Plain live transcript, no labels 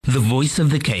The Voice of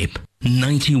the Cape,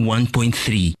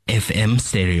 91.3 FM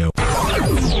stereo.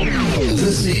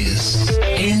 This is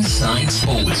Inside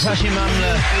Sports. Hashim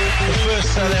Amla, the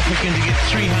first South African to get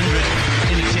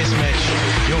 300 in a test match.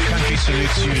 Your country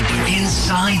salutes you.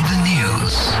 Inside the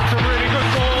news. It's a really good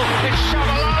ball. It's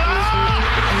Shabalala!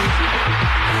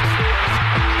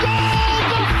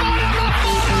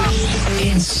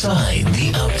 Inside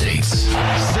the updates.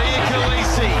 Zia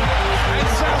Khaleesi and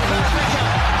South Africa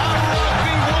are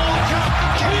Rugby World Cup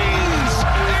kings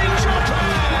in Japan.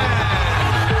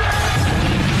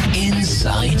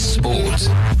 Inside Sports.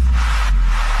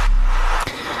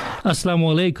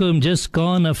 Assalamu alaikum, just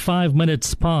gone 5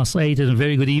 minutes past 8 and a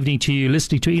very good evening to you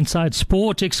listening to Inside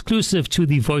Sport, exclusive to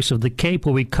the Voice of the Cape,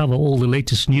 where we cover all the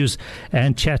latest news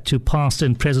and chat to past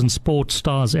and present sports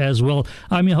stars as well.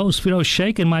 I'm your host Feroz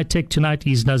Sheikh, and my tech tonight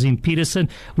is Nazim Peterson.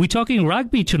 We're talking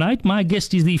rugby tonight. My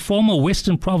guest is the former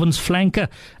Western Province Flanker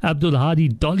Abdul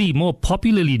Hadhi Dollie, more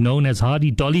popularly known as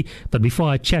Hadhi Dollie. But before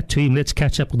I chat to him, let's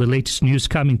catch up with the latest news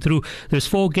coming through. There's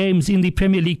 4 games in the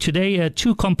Premier League today,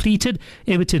 2 completed.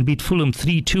 Everton beat Fulham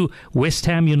 3-2. West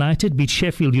Ham United beat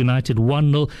Sheffield United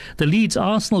 1-0. The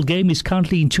Leeds-Arsenal game is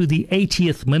currently into the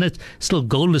 80th minute. Still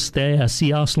goalless there. I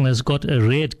see Arsenal has got a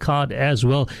red card as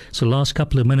well. So last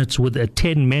couple of minutes with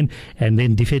 10 men, and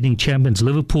then defending champions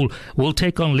Liverpool will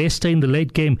take on Leicester in the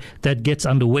late game that gets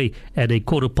underway at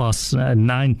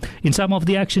 9:15. In some of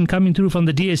the action coming through from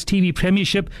the DStv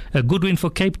Premiership, a good win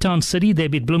for Cape Town City. They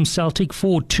beat Bloem Celtic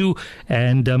 4-2,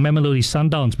 and Mamelodi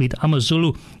Sundowns beat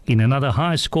Amazulu in another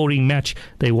high-scoring match.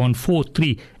 They won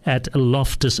 4-3 at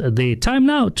Loftus there. Time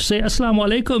now to say Assalamu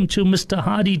alaikum to Mr.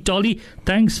 Hadhi Dollie.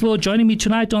 Thanks for joining me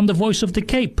tonight on the Voice of the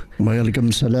Cape. Wa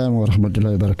alaikum salam wa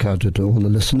rahmatullahi wa barakatuh to all the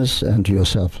listeners and to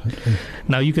yourself.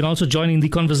 Now you can also join in the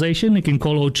conversation. You can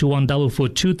call 021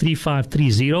 442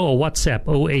 3530 or WhatsApp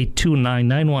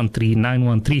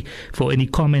 0829913913 for any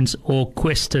comments or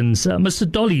questions.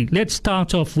 Mr. Dollie, let's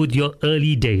start off with your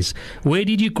early days. Where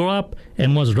did you grow up,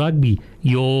 and was rugby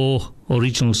your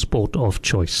original sport of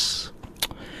choice?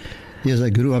 Yes,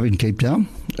 I grew up in Cape Town.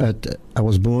 I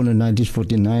was born in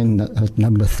 1949 at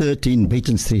number 13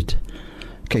 Baton Street,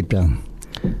 Cape Town.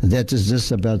 That is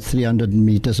just about 300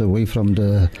 meters away from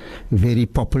the very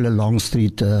popular Long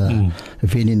Street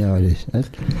venue nowadays. Right?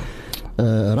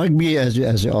 Rugby, as you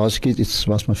ask it,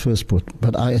 was my first sport.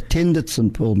 But I attended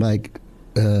St. Paul. My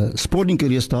sporting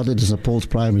career started at St. Paul's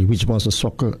Primary, which was a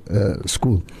soccer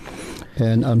school.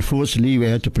 And unfortunately, we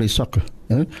had to play soccer.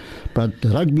 But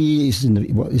rugby it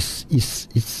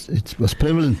was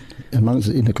prevalent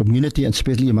in the community, and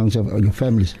especially amongst your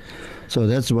families. So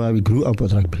that's why we grew up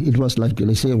with rugby. It was like,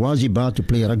 let's say, wajibat to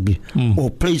play rugby or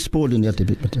play sport in that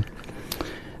bit.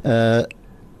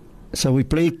 So we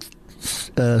played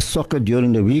soccer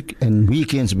during the week, and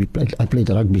weekends I played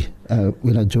rugby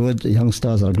when I joined the Young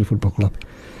Stars Rugby Football Club.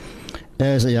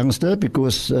 As a youngster,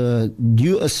 because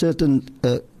due a certain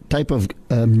type of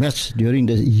match during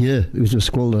the year, which was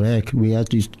called the rag, we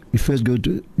first go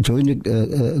to join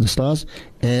the Stars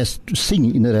as to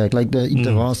sing in the rag, like the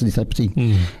intervarsity type of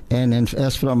thing. And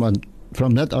as from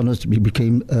that onwards, we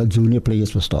became junior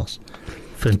players for Stars.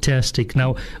 Fantastic.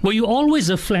 Now, were you always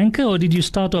a flanker, or did you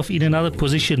start off in another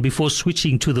position before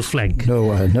switching to the flank?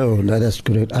 No, that's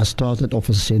correct. I started off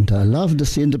as a centre. I love the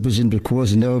centre position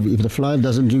because, if the flyer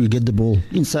doesn't do, you get the ball.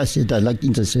 Inside centre, I like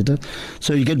inside centre.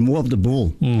 So you get more of the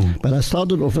ball. But I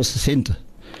started off as a centre,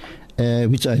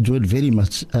 which I enjoyed very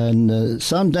much. And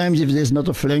sometimes if there's not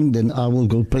a flank, then I will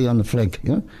go play on the flank.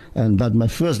 But my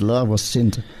first love was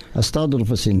centre. I started off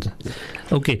a centre.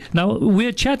 Okay, now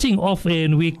we're chatting off air,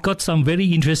 and we got some very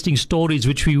interesting stories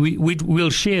which we will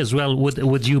share as well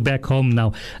with you back home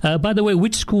now. By the way,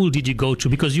 which school did you go to?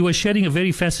 Because you were sharing a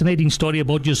very fascinating story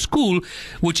about your school,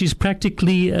 which is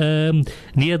practically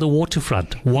near the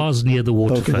waterfront, was near the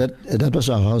waterfront. Okay, that was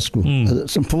our house school.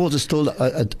 St. Paul's is still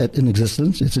in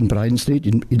existence. It's in Bryan Street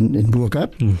in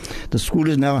Boerkaap. The school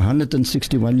is now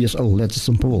 161 years old. That's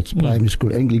St. Paul's primary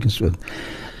school, Anglican school.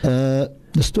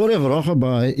 The story of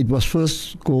Rochabai, it was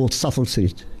first called Suffolk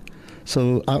Street.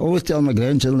 So I always tell my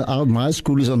grandchildren, my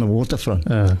school is on the waterfront.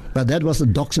 But that was the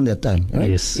docks in that time. Right?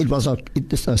 Yes. It was a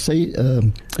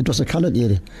coloured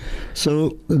area.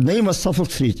 So the name was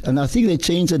Suffolk Street. And I think they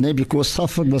changed the name because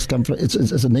Suffolk was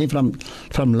it's a name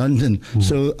from London.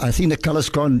 So I think the colours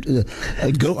can't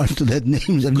go onto that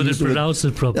name. Couldn't pronounce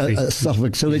it properly.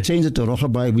 Suffolk. So they changed it to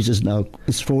Rochabai, which is now,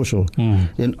 it's foreshore.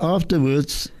 Then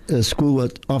afterwards, after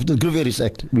the Gruyveris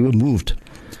Act, we were moved.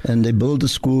 And they built a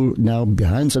school now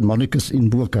behind St. Monica's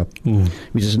in Boerkaap,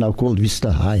 which is now called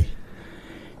Vista High.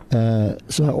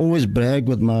 So I always brag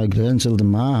with my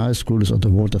grandchildren, my high school is on the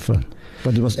waterfront.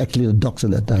 But it was actually the docks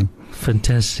at that time.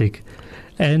 Fantastic.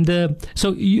 And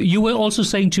so you were also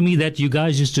saying to me that you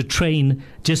guys used to train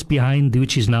just behind,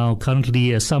 which is now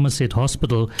currently Somerset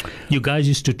Hospital. You guys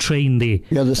used to train there.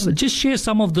 Yeah, just share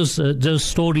some of those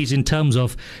stories in terms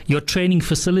of your training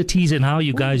facilities and how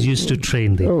you guys used to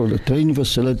train there. Oh, the training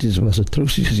facilities was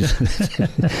atrocious.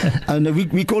 And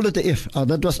we called it the F.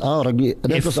 That was our rugby.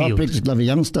 That F was field. our practice club,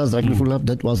 Youngsters Rugby Club.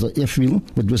 That was the F field.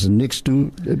 It was next to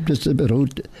just the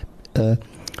road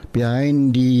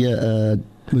behind the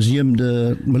museum,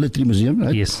 the military museum,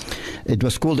 right? Yes. It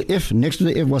was called the F. Next to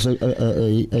the F was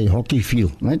a hockey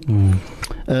field, right?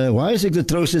 Why is it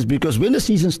atrocious? Because when the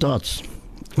season starts,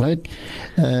 right,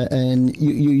 and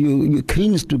you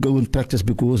cringe to go and practice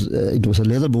because it was a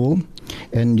leather ball,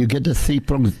 and you get the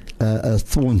 3-pronged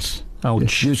thorns.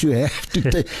 Ouch. You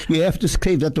have to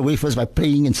scrape that away first by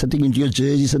playing and sitting into your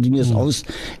jersey, sitting in your house,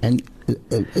 and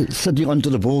sitting onto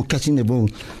the ball, catching the ball.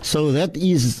 So that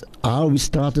is how we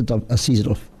started a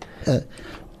season off.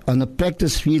 On a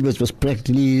practice field, which was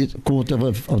practically a quarter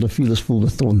of the field is full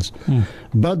of thorns.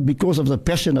 But because of the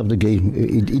passion of the game,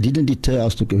 it didn't deter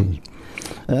us to go.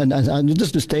 And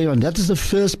just to stay on, that is the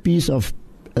first piece of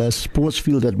sports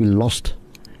field that we lost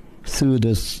through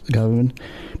this government,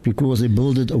 because they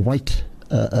built a white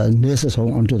nurses'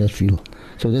 home onto that field.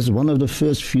 So that's one of the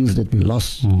first fields that we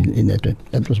lost in that.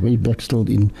 That was way back still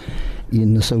in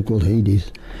the so-called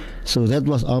heydays. So that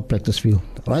was our practice field.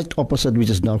 Right opposite, which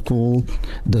is now called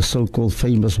the so-called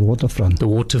famous waterfront. The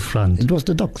waterfront. It was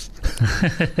the docks.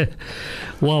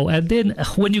 Wow. And then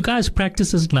when you guys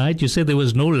practiced at night, you said there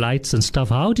was no lights and stuff.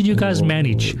 How did you guys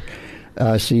manage?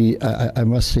 See, I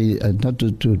must say, not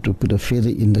to put a feather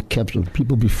in the caps of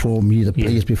people before me, the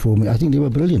players before me, I think they were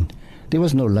brilliant. There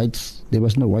was no lights, there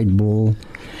was no white ball,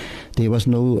 there was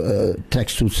no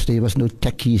tracksuits, there was no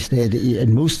tackies.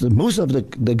 And most of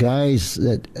the guys,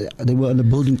 they were on the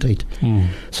building trade.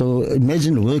 So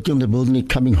imagine working on the building,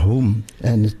 coming home,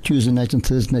 and Tuesday night and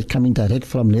Thursday night coming direct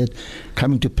from there,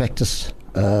 coming to practice.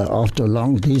 After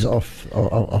long days of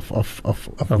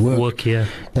work, yeah,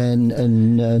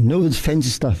 and no fancy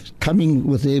stuff. Coming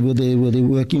with their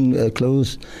working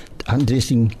clothes,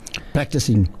 undressing,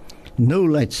 practicing, no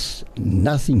lights,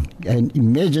 nothing. And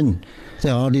imagine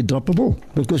they hardly drop a ball,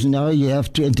 because now you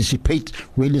have to anticipate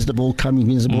when is the ball coming,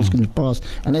 when is the ball going to pass.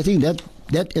 And I think that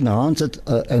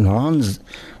enhanced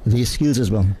their skills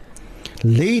as well.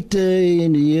 Later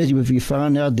in the years, if we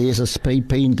found out there's a spray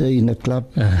painter in the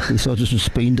club, we started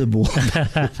to paint the ball.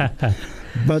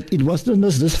 But it wasn't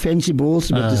this fancy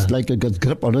balls, but it's like a good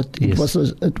grip on it. Yes.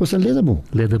 It was a leather ball.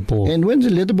 Leather ball. And when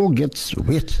the leather ball gets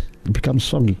wet, it becomes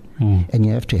soggy, and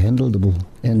you have to handle the ball.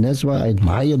 And that's why I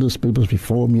admire those people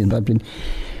before me, and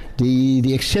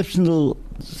the exceptional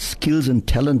skills and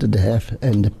talent that they have,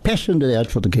 and the passion that they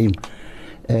had for the game,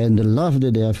 and the love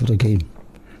that they have for the game,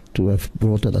 to have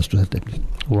brought us to that level.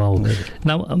 Wow.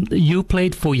 Now, you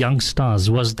played for Young Stars.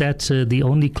 Was that the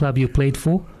only club you played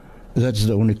for? That's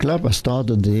the only club. I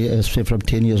started there as from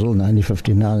 10 years old,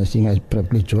 1959. I think I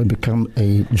probably become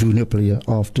a junior player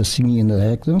after singing in the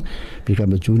actor,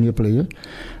 become a junior player.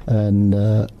 And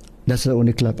that's the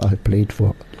only club I played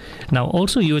for. Now,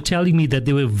 also, you were telling me that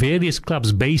there were various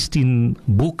clubs based in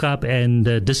Bukap and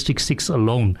District 6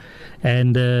 alone.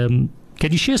 And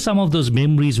can you share some of those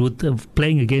memories with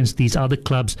playing against these other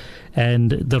clubs and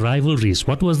the rivalries?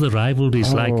 What was the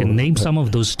rivalries like? And name some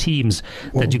of those teams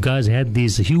that you guys had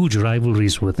these huge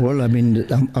rivalries with. Well, I mean,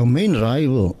 our main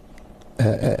rival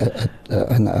it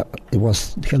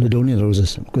was the Caledonian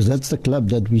Roses, because that's the club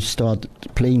that we started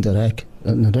playing the rag.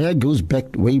 And the rag goes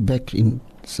way back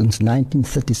since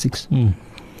 1936.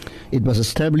 It was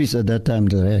established at that time,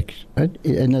 the rag. Right?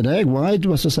 And the rag, why it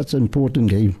was such an important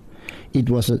game? It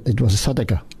was a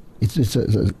sadaka.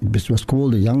 It was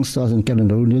called the Young Stars and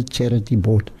Caledonia Charity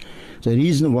Board. The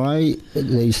reason why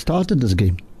they started this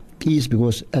game is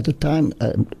because at the time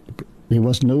there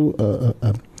was no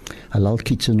halal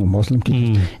kitchen or Muslim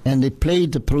kitchen, and they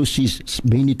played the proceeds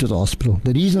mainly to the hospital.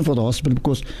 The reason for the hospital,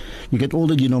 because you get all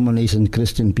the denominations,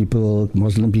 Christian people,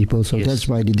 Muslim people, so that's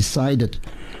why they decided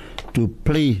to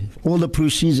play all the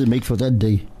proceeds and make for that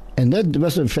day. And that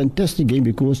was a fantastic game,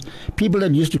 because people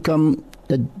that used to come,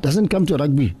 that doesn't come to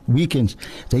rugby weekends,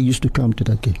 they used to come to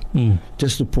that game.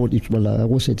 Just support each other. I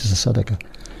always say it's a sadaqah.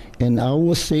 And I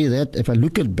always say that if I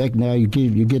look at back now, you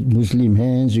get Muslim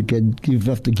hands, you get give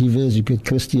after givers, you get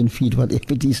Christian feet, whatever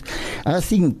it is. I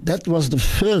think that was the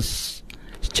first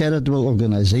charitable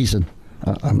organization.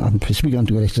 I'm speaking on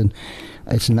direction.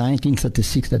 It's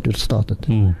 1936 that it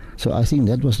started. So I think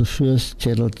that was the first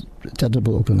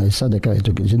charitable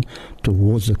organization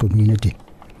towards the community.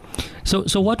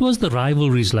 So what was the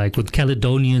rivalries like with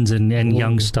Caledonians and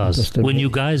Young Stars? When you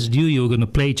guys knew you were going to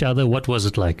play each other, what was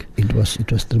it like? It was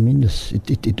tremendous.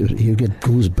 You get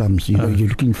goosebumps. You know, you're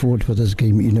looking forward for this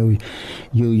game. You know,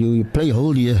 you play a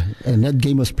whole year, and that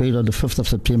game was played on the 5th of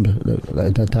September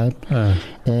at that time,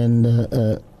 and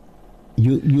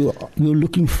you're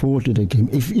looking forward to the game.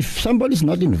 If somebody's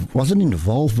wasn't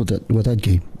involved with that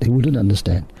game, they wouldn't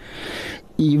understand.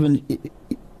 Even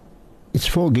it's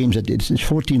 4 games. It's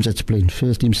 4 teams that's playing: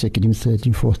 first team, second team, third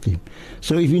team, fourth team.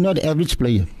 So if you're not an average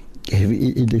player,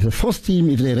 if the fourth team,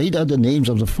 if they read out the names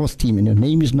of the fourth team and your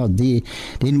name is not there,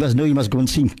 then you must know you must go and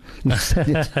sing.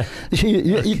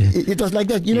 It was like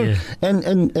that, you know. Yeah.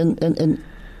 And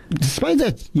despite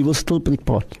that, you will still take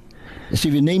part. So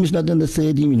if your name is not on the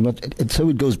third team, so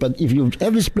it goes. But if your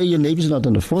average player, your name is not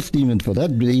on the fourth team, and for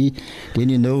that day, then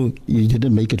you know you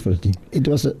didn't make it for the team. It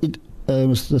was a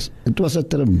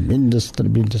tremendous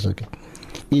okay.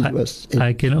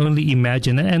 I can only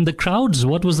imagine. And the crowds,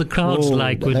 what was the crowds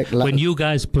like when you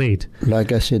guys played?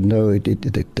 Like I said, no,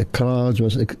 the crowds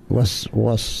was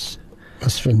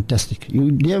fantastic.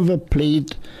 You never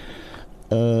played.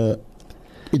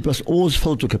 It was always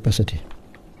full to capacity.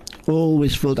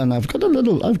 Always filled, and I've got a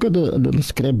little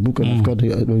scrapbook, and I've got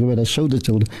when I showed the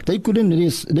children, they couldn't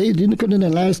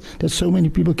realize that so many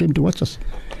people came to watch us.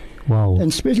 Wow!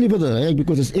 And especially for the rugby,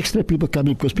 because there's extra people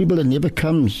coming, because people that never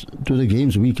comes to the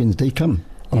games weekends, they come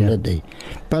on that day.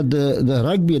 But the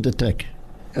rugby at the track,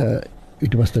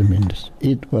 it was tremendous.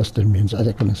 It was tremendous.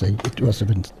 I can say it was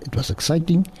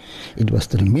exciting. It was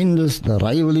tremendous. The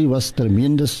rivalry was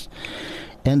tremendous,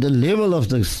 and the level of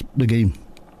the game.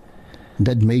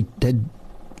 That made the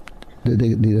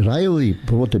rivalry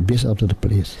brought the best out of the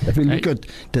players. If you look at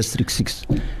District 6,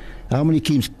 how many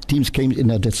teams came in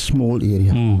that small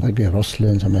area? Like the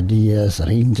Rosslands, Amadeus,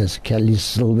 Rangers, Kelly's,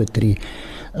 Silvertree,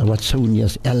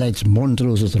 Watsonias, Allies,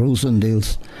 Montroses,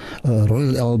 Rosendales,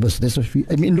 Royal Albers. There's a few.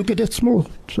 I mean, look at that small.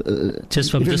 Just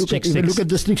from District 6. If you look at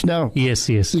districts now. Yes.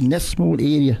 In that small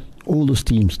area. All those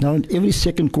teams. Now, in every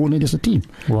second corner, there's a team.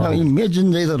 Wow. Now,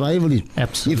 imagine there's a rivalry.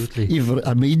 Absolutely. If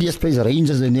Amadeus plays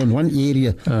Rangers in one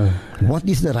area, what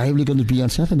is the rivalry going to be on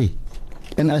Saturday?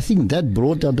 And I think that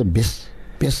brought out the best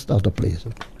out of players.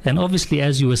 And obviously,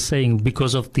 as you were saying,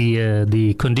 because of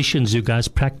the conditions you guys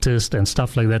practiced and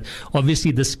stuff like that,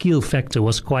 obviously the skill factor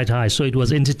was quite high. So it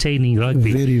was entertaining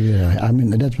rugby. Very, very high. I mean,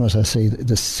 that's what I say.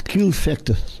 The skill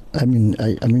factor. I mean,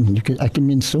 I can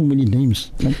mean so many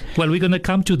names. Well, we're going to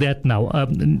come to that now.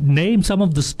 Name some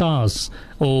of the stars,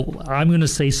 or I'm going to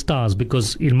say stars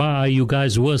because in my eye, you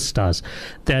guys were stars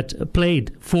that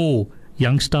played for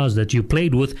Young Stars that you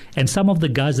played with, and some of the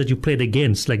guys that you played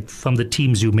against, like from the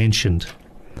teams you mentioned.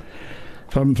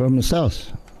 From the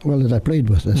south, well, that I played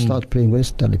with. I started playing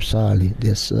with Talib Sali,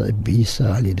 there's B.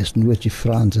 Sali, there's Nuachi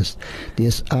Francis,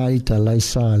 there's I. Talai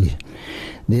Sali,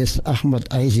 there's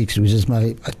Ahmad Isaacs, which is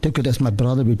I took it as my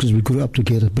brother because we grew up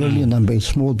together. Brilliant number 8,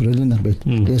 small, brilliant number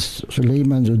 8. There's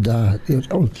Suleiman Zudah,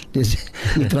 there's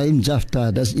Ibrahim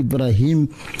Jafta, there's Ibrahim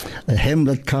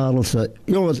Hamlet Carls,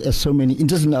 there's so many. It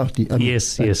doesn't know.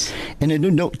 Yes. And I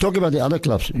don't know, talk about the other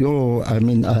clubs.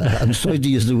 I'm sorry to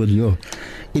use the word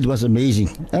It was amazing.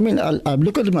 I mean, I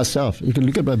look at it myself. You can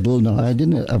look at my build now. I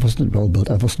wasn't well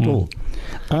built. I was tall.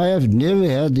 I have never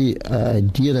had the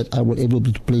idea that I would be able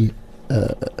to play,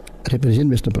 represent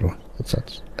Western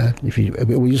Province.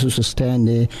 We used to stand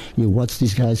there, you watch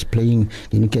these guys playing,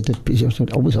 then you get that piece. I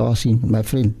always ask him, my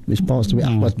friend, who's passed away,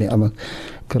 Ahmad, you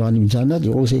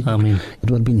always say, it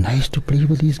would be nice to play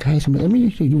with these guys. I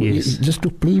mean, just to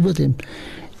play with them.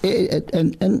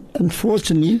 And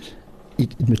unfortunately,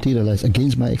 it materialized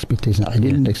against my expectations. I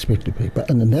didn't expect to play. But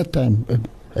in that time,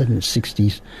 in the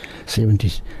 60s,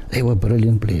 70s, they were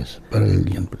brilliant players.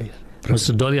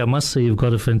 Mr. Dollie, I must say you've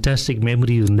got a fantastic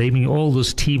memory of naming all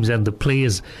those teams and the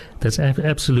players. That's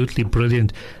absolutely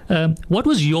brilliant. What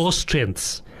was your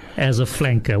strengths as a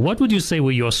flanker? What would you say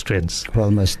were your strengths? Well,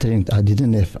 my strength, I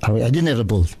didn't have a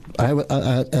ball. I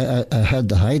had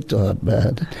the height.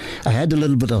 I had a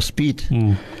little bit of speed.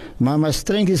 My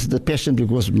strength is the passion,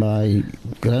 because my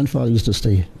grandfather used to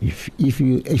say, if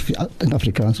you in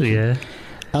Afrikaans,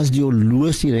 as your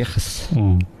loos reg is,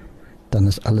 dan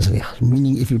is alles reg.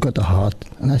 Meaning, if you got a heart,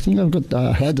 and I think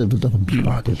I had a bit of a big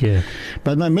heart. Yeah.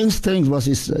 But my main strength was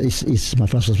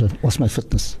my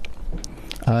fitness.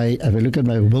 If I look at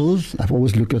my wills, I've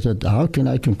always looked at it, how can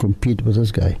I compete with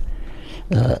this guy?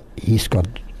 His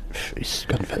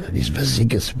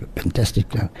physique is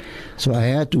fantastic now. So I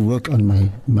had to work on my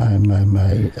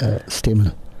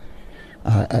stamina.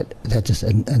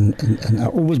 And I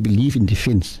always believe in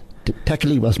defense.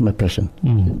 tackling was my passion.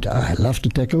 I love to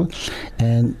tackle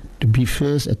and to be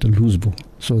first at the loose ball.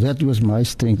 So that was my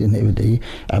strength in every day.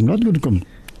 I'm not going to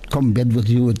combat with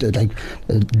you like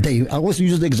Dave. I always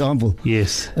use the example.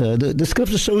 Yes. The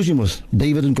scripture shows you was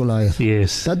David and Goliath.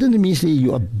 Yes. That doesn't mean say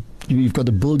you've got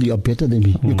a build, you are better than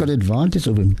me. You've got advantage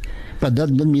over me. But that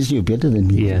doesn't mean you're better than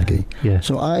me. Yeah. Okay. Yeah.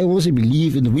 So I also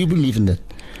believe we believe in that.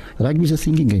 Rugby is a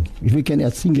thinking game. If we can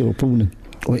outthink your opponent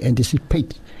or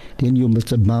anticipate, then you must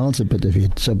have miles a bit of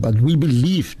it. So, but we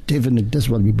believe, definitely, that's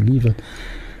what we believe in.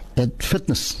 At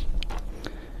fitness,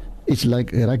 it's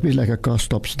like rugby is like a car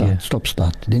stop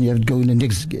start. Then you have to go in the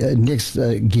next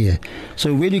gear.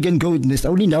 So where you can go, there's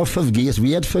only now 5 gears.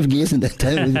 We had 5 gears in that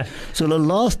time. So the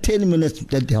last 10 minutes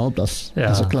that helped us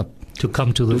as a club. To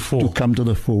come to the fore. To come to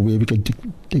the fore, where we can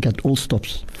take out all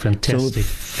stops. Fantastic. So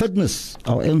fitness,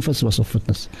 our emphasis was on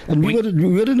fitness. And we were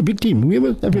in a big team. We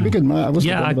were, if you look at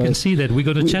I can see that. We're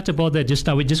going to chat about that just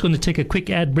now. We're just going to take a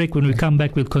quick ad break. When we come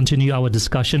back, we'll continue our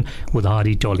discussion with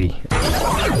Hadhi Dollie.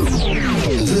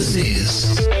 This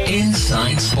is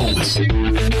Inside Sports.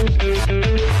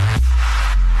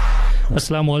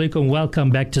 Assalamu alaikum, welcome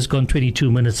back. Just gone 22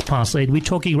 minutes past 8. We're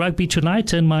talking rugby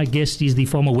tonight, and my guest is the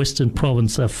former Western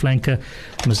Province flanker,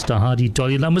 Mr. Hadhi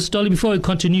Dollie. Now, Mr. Dollie, before we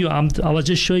continue, I was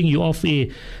just showing you off air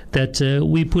that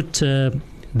we put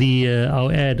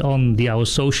our ad on our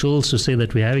socials to say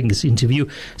that we're having this interview.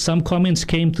 Some comments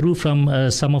came through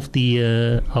from some of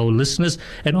our listeners,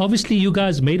 and obviously you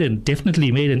guys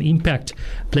definitely made an impact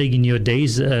playing in your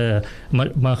days.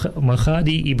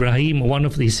 Mahadi Ibrahim,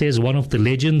 he says one of the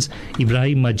legends.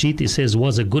 Ibrahim Majid, he says,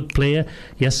 was a good player.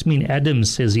 Yasmin Adams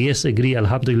says, yes, agree,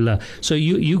 alhamdulillah. So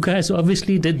you guys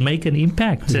obviously did make an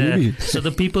impact. Really? So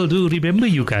the people do remember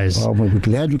you guys. Oh, we're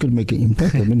glad we could make an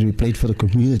impact. I mean, we played for the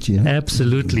community. Huh?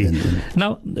 Absolutely.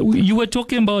 Now, you were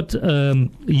talking about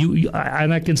you,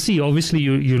 and I can see obviously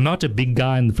you're not a big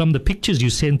guy, and from the pictures you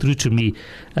sent through to me,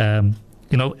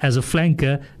 as a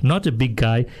flanker, not a big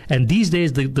guy, and these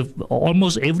days the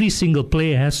almost every single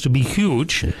player has to be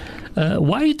huge.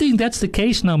 Why do you think that's the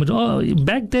case now?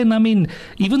 Back then, I mean,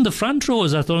 even the front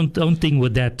rows I don't think were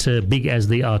that big as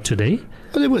they are today.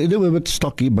 Well, they were a bit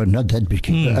stocky, but not that big.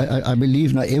 I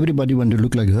believe now everybody wants to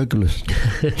look like Hercules.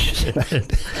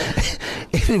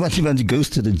 Everybody wants to go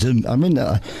to the gym. I mean,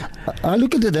 I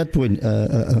look at it at that point.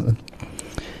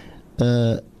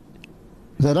 The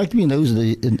rugby knows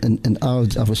in our,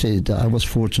 I would say that I was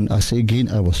fortunate. I say again,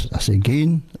 I was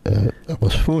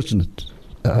fortunate.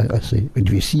 I say, when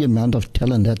we see amount of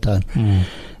talent that time.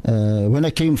 When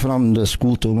I came from the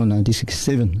school to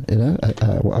 1967,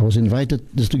 I was invited,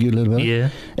 just to give a little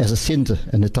bit, as a centre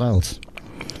in the trials.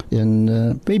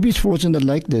 And maybe it's fortunate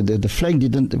like the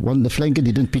flanker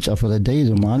didn't pitch up for that day.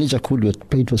 The manager could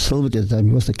played for Silver at the time.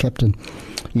 He was the captain.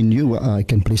 He knew I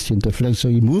can play centre flank, so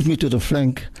he moved me to the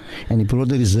flank, and he brought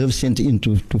the reserve centre in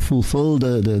to fulfil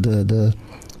the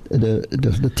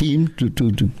team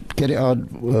to carry out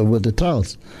with the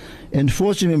trials. And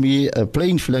fortunately,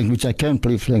 playing flank, which I can't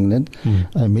play flank then,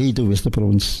 I made the Western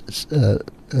Province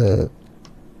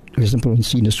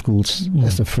Senior Schools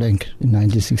as a flank in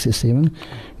 1967.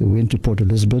 We went to Port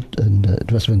Elizabeth, and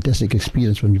it was a fantastic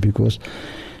experience for me because,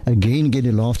 again,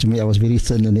 getting laughed to me. I was very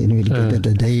thin and at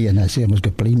the day, and I said I was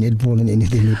going to play netball and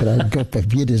anything, but I got my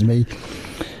beard as me.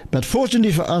 But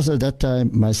fortunately for us at that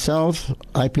time, myself,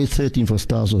 I played 13 for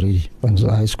Stars already when I was in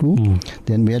high school.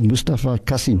 Then we had Mustafa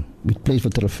Kasim, we played for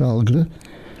Trafalgar.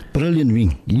 Brilliant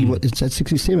wing. He was, it's at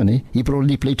 67, He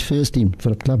probably played first team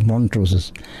for the club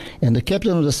Montroses. And the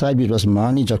captain of the side was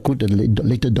Mani Jakut,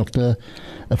 later Dr.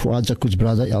 Fuad Jakut's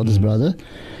brother, eldest brother.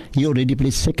 He already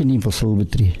played second team for Silver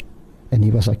Tree. And he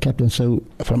was our captain. So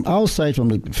from our side, from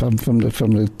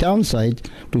the town side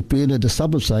to the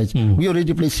suburb side, we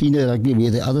already played senior rugby,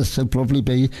 where the others probably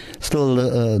play still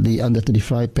the under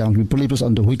 35 pound. We probably was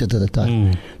underweight at the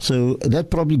time. So that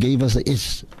probably gave us the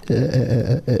edge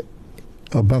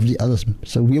above the others.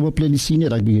 So we were playing senior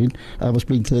rugby. I was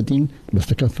playing 13, was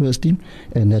the first team,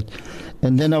 and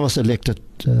then I was selected.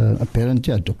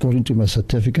 Apparently, according to my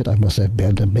certificate, I must have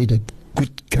made a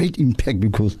great impact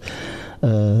because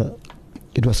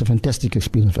it was a fantastic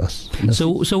experience for us.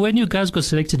 So when you guys got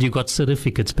selected, you got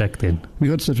certificates back then? We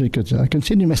got certificates. I can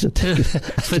send you my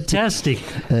certificate. Fantastic.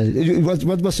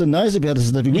 What was so nice about it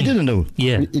is that we didn't know.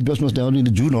 Yeah. It was down in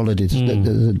the June holidays.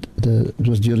 It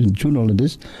was during June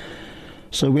holidays.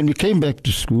 So when we came back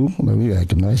to school, we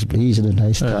had a nice blazer and a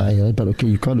nice tie, but okay,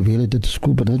 you can't wear it at the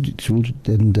school, but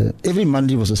then every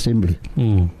Monday was assembly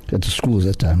at the school at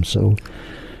that time. So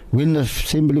when the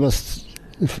assembly was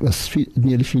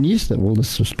nearly finished, all the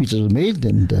speeches were made,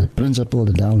 and the principal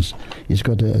announced he's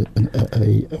got a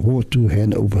award to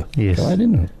hand over. Yes. So I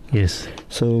didn't know. Yes.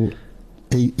 So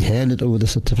they handed over the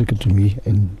certificate to me,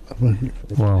 and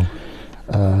Wow.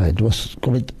 it was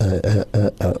quite a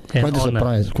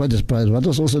surprise. Quite a surprise. What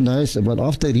was also nice, but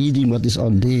after reading what is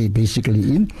on there,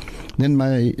 basically then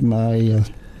my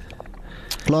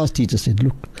class teacher said,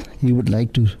 "Look, he would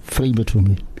like to frame it for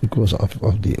me because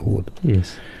of the award."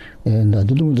 Yes. And I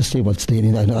don't want to say what's there.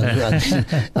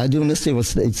 I don't want to say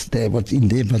what's there, what's in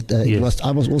there, but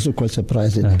I was also quite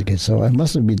surprised in that case. So I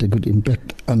must have made a good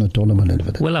impact on the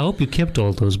tournament. Well, I hope you kept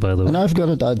all those, by the way. And I've got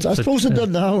it. I posted that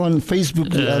now on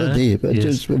Facebook the other day.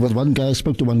 Just with one guy, I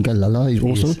spoke to one guy, Lala, he's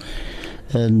also,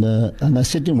 and I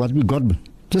said to him, "What we got?"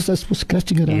 Just I was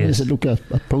scratching around. I said, "Look, I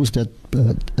posted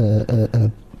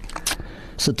that."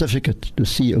 Certificate to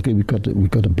see, okay, we got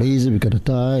a blazer, we got a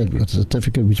tie, and we got a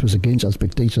certificate which was against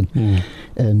expectation,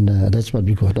 and that's what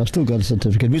we got. I've still got a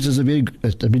certificate, which is to me,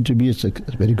 it's a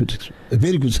very good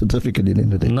certificate in the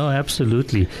end of the day. No,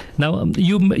 absolutely. Now,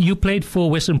 you played for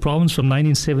Western Province from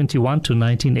 1971 to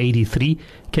 1983.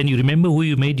 Can you remember who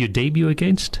you made your debut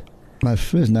against? My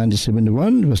first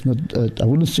 1971 was not, I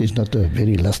wouldn't say it's not a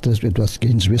very illustrious, it was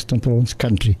against Western Province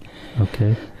Country.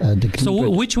 Okay. So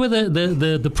which were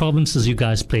the provinces you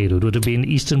guys played? Would it have been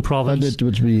Eastern Province? It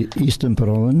would be Eastern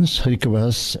Province,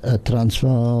 Griquas,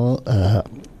 Transvaal,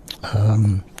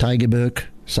 Tygerberg,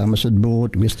 Somerset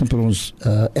Board, Western Province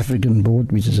African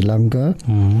Board, which is Lanka,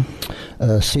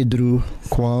 Cedru,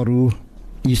 Kwaru,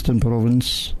 Eastern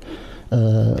Province,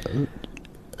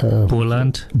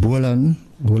 Boland.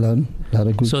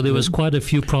 So there was quite a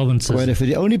few provinces. Quite a few.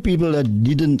 The only people that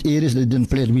didn't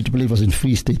play, we play was in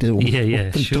Free State.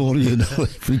 Pretoria, sure.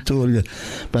 Pretoria.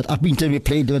 But up until we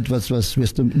played, that was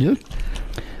Western.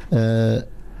 And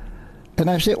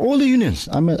I say all the unions.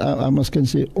 I must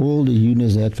say all the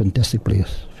unions had fantastic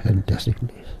players. Fantastic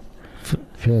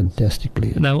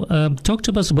players. Now, talk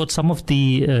to us about some of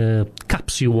the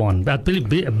cups you won. I believe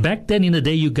back then in the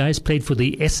day, you guys played for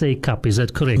the SA Cup. Is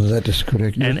that correct? That is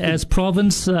correct. And as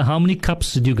province, how many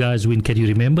cups did you guys win? Can you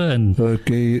remember? And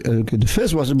okay. The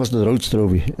first was the Rhodes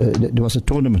Trophy. There was a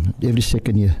tournament every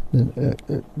second year.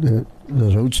 The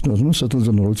Rhodes tournament, Settles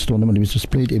on Rhodes tournament, which was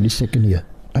played every second year.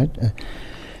 Right?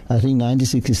 I think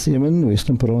 1967,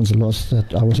 Western Province lost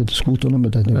that. I was at the school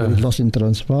tournament. I lost in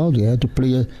Transvaal. They had to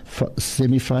play a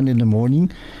semi-final in the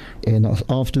morning, and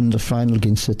afternoon the final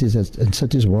against Cities, and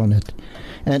Cities won it.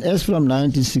 And as from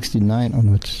 1969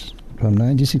 onwards, from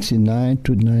 1969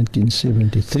 to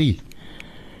 1973,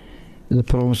 the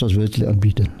province was virtually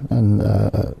unbeaten. And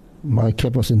my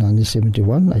cap was in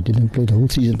 1971. I didn't play the whole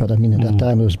season, but I mean at that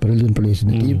time I was brilliant players in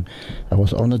the team. I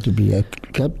was honored to be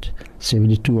capped.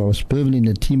 72, I was permanent in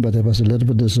the team, but I was a little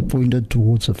bit disappointed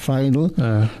towards the final.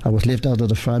 I was left out of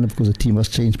the final because the team was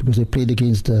changed, because they played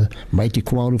against the mighty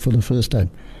Kwaru for the first time.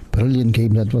 Brilliant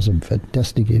game. That was a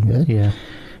fantastic game. Yeah.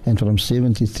 And from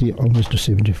 73 onwards to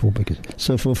 74.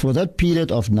 So for that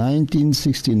period of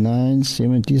 1969,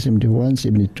 70, 71,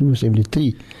 72,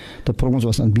 73, the province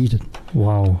was unbeaten.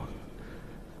 Wow.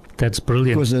 That's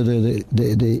brilliant. Because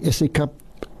the SA Cup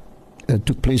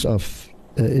took place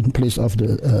in place of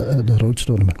the Rhodes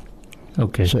tournament.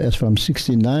 Okay. So as from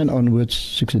 69 onwards,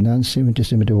 69, 70,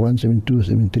 71, 72,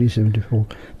 73, 74,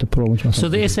 the province was... So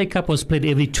the SA Cup was played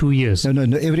every 2 years? No.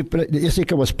 The SA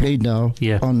Cup was played now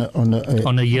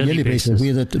on a yearly basis.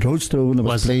 Where the Rhodes tournament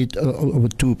was played over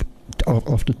 2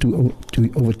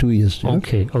 years.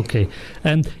 Okay.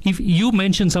 And if you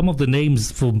mentioned some of the names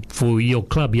for your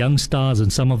club, Young Stars,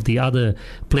 and some of the other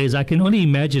players, I can only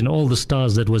imagine all the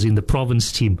stars that was in the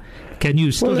province team. Can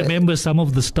you still remember some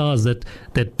of the stars that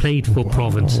played for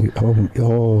province?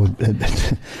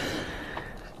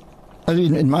 I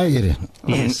mean, in my area,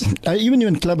 yes. Even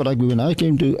in club rugby, when I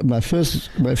came to my first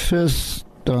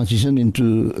transition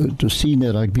into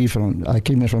senior rugby, I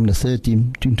came from the third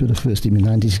team into the first team in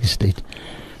 1968.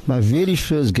 My very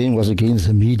first game was against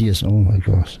the Medias. Oh my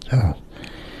gosh!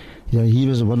 He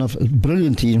was one of a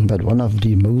brilliant team, but one of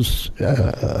the most.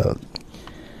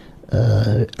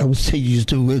 I would say use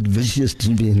the word vicious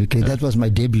team. Okay, that was my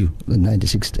debut in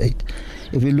 1968.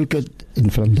 If you look at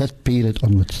from that period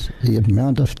onwards, the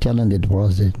amount of talent it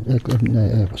was, I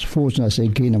was fortunate. I say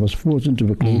again, I was fortunate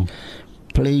to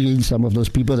play against some of those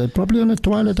people that probably on the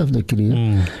twilight of their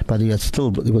career, but they were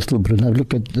still brilliant. I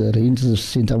look at the Rangers of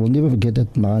Saint. I will never forget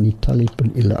that Mani Talib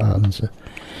and Illa Anse.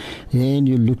 Then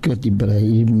you look at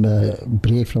Ibrahim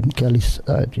Break from Callis.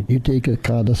 You take a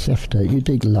Kader Sefter. You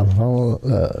take Laval,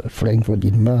 Frankfurt,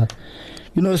 Inma.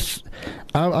 You know,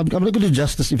 I'm not going to do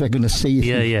justice if I'm going to say it.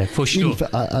 Yeah, for sure.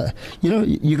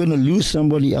 You're going to lose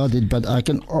somebody out there, but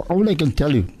all I can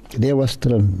tell you, there was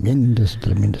tremendous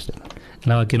talent.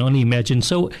 Now I can only imagine.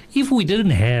 So if we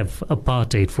didn't have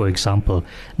apartheid, for example,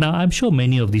 now I'm sure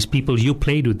many of these people, you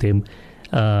played with them,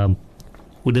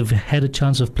 would have had a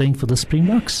chance of playing for the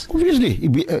Springboks. Obviously,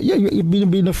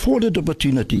 you've been afforded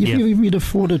opportunity. If you've been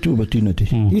afforded opportunity,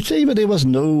 you'd say that there was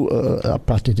no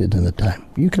apartheid at the time.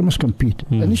 You must compete.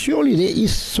 And surely there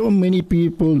is so many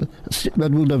people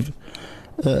that would have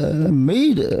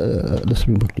made the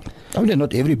Springbok team. I mean,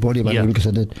 not everybody, but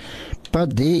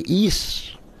there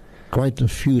is quite a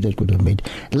few that could have made.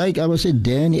 Like I would say,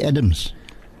 Danny Adams,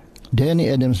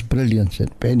 brilliant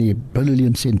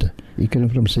centre. He came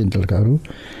from Central Karoo.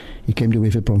 He came to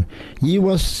Western Province. He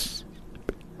was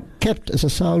kept as a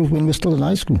Saru when we were still in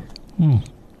high school.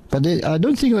 But I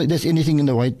don't think there's anything in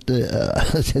the white,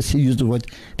 as he used the word,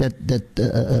 that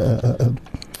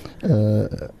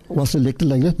was selected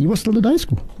like that. He was still in high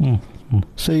school.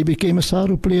 So he became a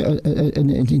Saru player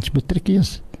in his matric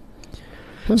years.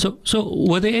 So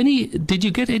were there any? Did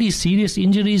you get any serious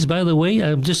injuries, by the way?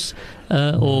 No.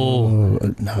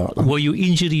 Were you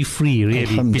injury free,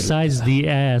 really? Besides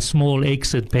the small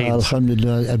aches and pains.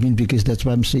 Alhamdulillah. I mean, because that's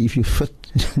why I'm saying, if you fit,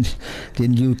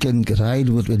 then you can ride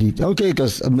with it. Okay,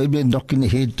 because maybe a knock in the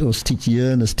head or stitch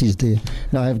here and a stitch there.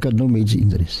 Now I've got no major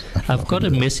injuries. I've got a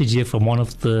message here from one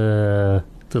of the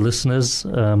listeners.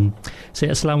 Say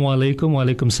Assalamu alaikum, wa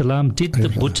alaikum salam. Did the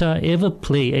Butta ever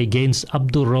play against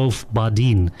Abdul Rauf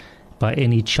Badin by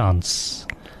any chance?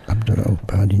 Abdul Rauf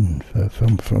Badin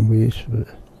from where?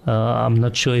 I'm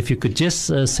not sure. If you could just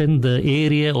send the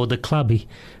area or the club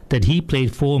that he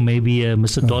played for, maybe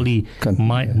Mr. Dollie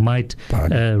might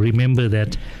remember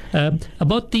that.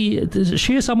 About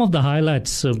share some of the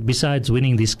highlights besides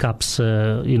winning these cups,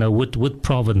 with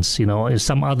Province,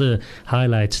 some other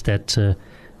highlights that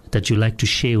you like to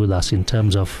share with us in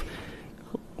terms of?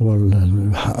 Well,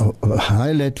 a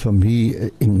highlight for me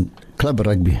in club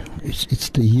rugby, it's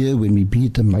the year when we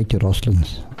beat the mighty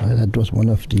Rosslands. That was one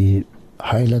of the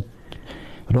highlights.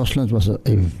 Rosslands was a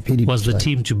very was the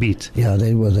team to beat. Yeah,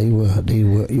 they were a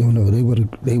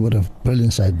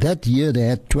brilliant side. That year they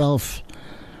had 12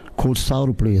 called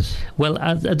Saru players. Well,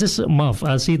 I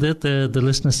see that the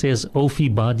listener says Ofi,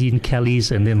 Badin,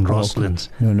 Callies, and then Rosslands.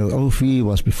 Okay. No, Ofi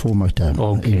was before my time.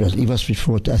 Okay. He was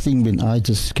before. I think when I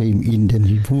just came in, then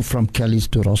he moved from Callies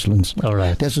to Rosslands. All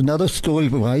right. That's another story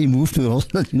why he moved to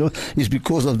Rosslands. Is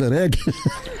because of the rag.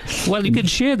 Well, you can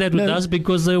share that with us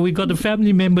because we got a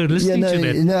family member listening to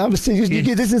that. No, I'm saying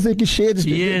this is like a share.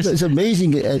 Yes. It's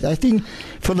amazing. I think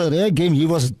for the rag game, he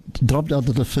was dropped out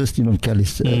of the first team on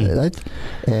Callies, right?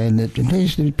 And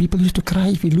people used to cry.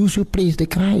 If you lose your place, they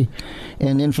cry.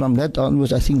 And then from that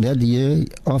onwards, I think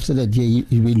after that year,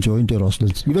 he went joined to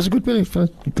Rosslands. He was a good player.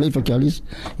 He played for Callies.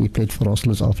 He played for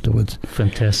Rosslands afterwards.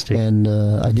 Fantastic. And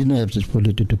I didn't have the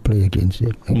opportunity to play against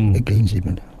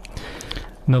him.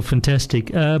 No, fantastic.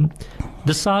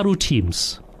 The Saru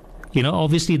teams.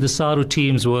 Obviously the Saru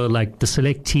teams were like the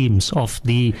select teams of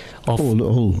if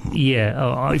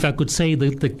I could say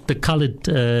the coloured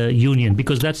union,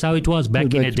 because that's how it was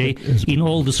back in the day in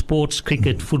all the sports,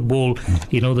 cricket, football,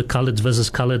 the coloureds versus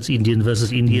coloureds, Indian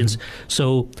versus Indians.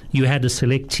 So you had a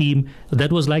select team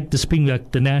that was like the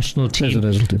Springbok, the national team.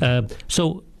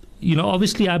 So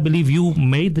obviously I believe you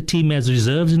made the team as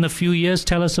reserves in a few years.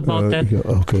 Tell us about that.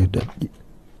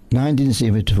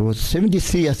 1974,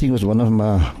 73 I think was one of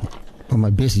my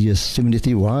best years.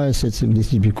 73. Why I said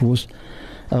 73? Because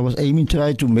I was aiming to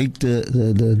try to make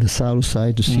the Saru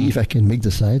side to see if I can make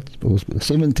the side. Because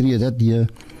 73 that year,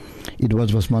 it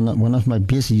was one of my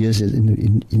best years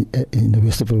in the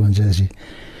Western Province jersey.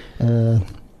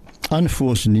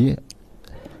 Unfortunately,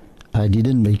 I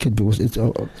didn't make it because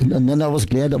and then I was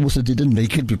glad I also didn't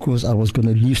make it because I was going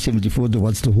to leave 74 to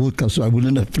watch the World Cup, so I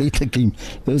wouldn't have played the game.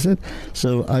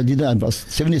 So I didn't. I was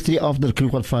 73 after the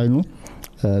cricket final.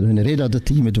 When I read out the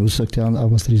team, it was I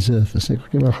was reserved. I said,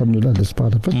 okay, alhamdulillah, that's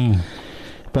part of it.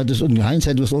 But in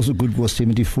hindsight, it was also good because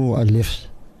 74 I left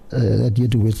that year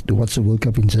to watch the World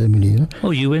Cup in Germany.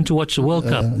 Oh, you went to watch the World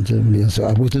Cup? In Germany, so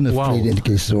I wouldn't have played in any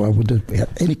case. So I would have,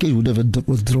 any case, would have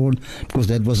withdrawn because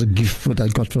that was a gift that I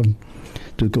got to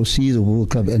go see the World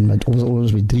Cup, and it was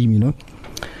always my dream,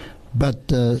 But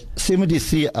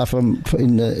 73,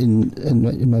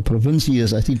 in my province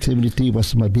years, I think 73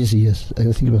 was my best years.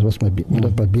 I think it was one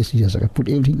of my best years. I put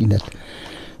everything in that.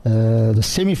 The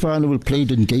semi-final we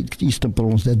played in Eastern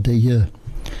Province that day here.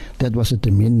 That was a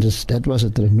tremendous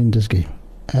game.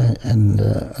 And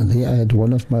there I had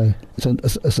one of my.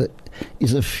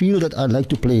 It's a field that I like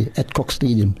to play at Cox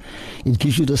Stadium. It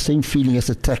gives you the same feeling as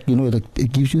a track,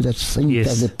 it gives you that same.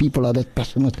 Yes. The people are that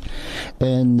passionate,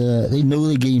 and they know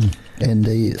the game, and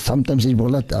sometimes they will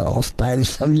not hostile,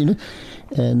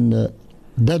 and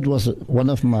that was one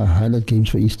of my highlight games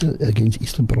for against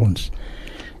Eastern Province.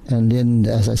 And then,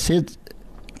 as I said,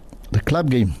 the club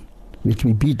game, which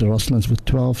we beat the Rosslands with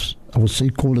 12, I would say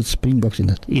call it Springboks in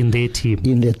it. In their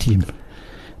team.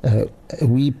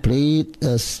 We played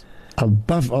us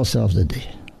above ourselves that day,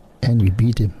 and we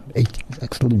beat him. I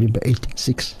still remember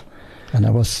 18-6. And I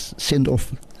was sent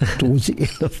off towards the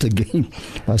end of the game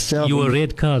myself. You were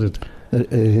red carded.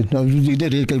 No, you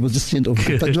did it. It was just sent off.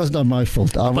 But it was not my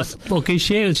fault. Share with us what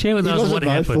happened. It wasn't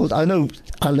my fault. I know.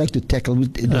 I like to tackle.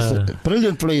 There's a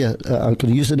brilliant player. I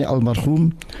can use it. Al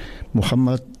Marhoum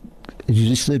Muhammad.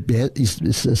 His nickname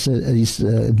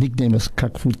was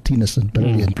Kakfu Tinesen.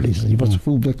 Brilliant player. He was a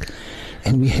fullback,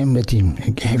 and we hammered him.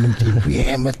 We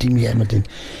hammered him.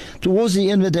 Towards the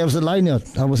end, there was a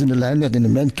line-out. I was in the line-out, and the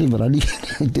man came running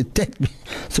and attacked me.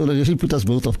 So they really put us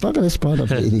both off. But that's part of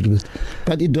the etiquette.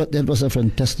 But that was a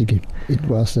fantastic game. It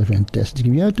was a fantastic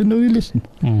game. You have to know your lesson.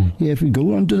 Yeah, if you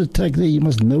go onto the track there, you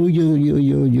must know your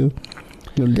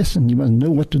lesson. You must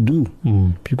know what to do.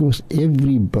 Because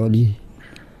everybody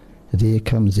there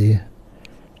comes there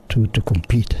to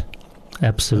compete.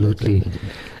 Absolutely.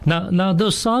 Now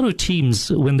those Saru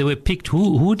teams, when they were picked,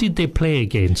 who did they play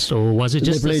against? Or was it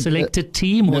just a selected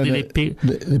team? Or did they pick?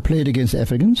 They played against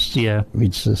Africans. Yeah.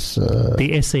 Which is...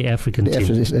 the SA African team.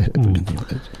 African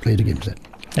team. Played against that.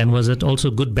 And was it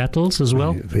also good battles as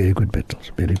well? Very good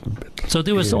battles. So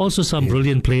there was also some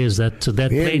brilliant players that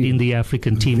played in the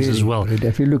African teams as well.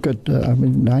 If you look at,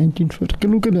 1940, I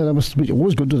can look at that. I was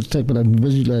always going to the track, but I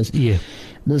visualized. Yeah.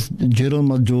 There's Gerald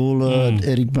Majola,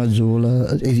 Eric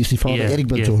Majola, his father, Eric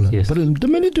Majola. Yes. Brilliant. The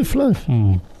minute to fly.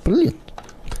 Brilliant.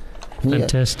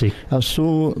 Fantastic. Yeah. I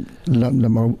saw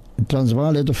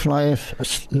Transvaal had a flyer,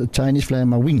 Chinese flyer on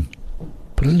my wing.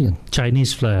 Brilliant.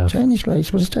 Chinese flyer.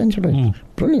 It was a Chinese flyer.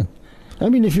 Brilliant. I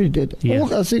mean, if you did,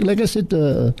 like I said,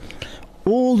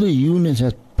 all the unions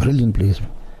had brilliant players.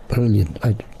 Brilliant.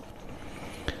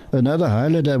 Another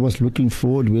highlight I was looking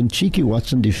forward when Cheeky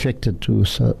Watson defected to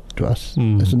us. That's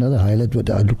another highlight that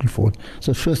I'm looking forward.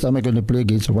 So first time I'm going to play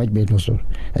against a white man also.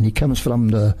 And he comes from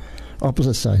the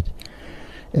opposite side.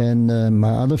 And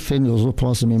my other friend also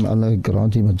passed him on the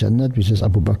ground team of Jannat, which is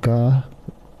Abu Bakar,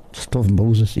 Stoff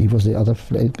Moses. He was the other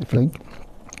flank.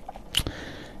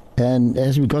 And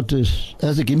as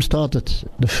the game started,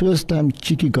 the first time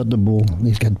Cheeky got the ball,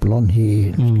 he's got blonde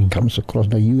hair, comes across.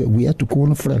 Now we had to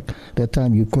corner flag. That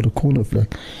time you got a corner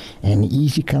flag, and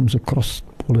easy comes across.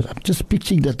 I'm just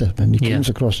picturing that, and he comes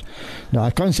across. Now I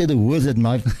can't say the words that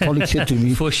my colleague said to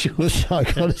me. For sure. I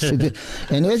can't say that.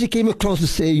 And as he came across to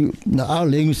say, our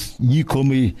language, you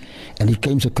come here, and he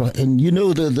came across, and you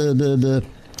know the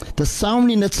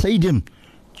sound in that stadium,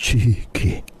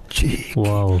 Cheeky.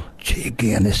 Wow.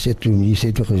 Cheeky, and he said to me,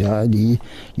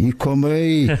 you come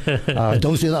here.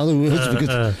 Don't say the other words.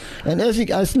 Because, and as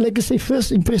like I say,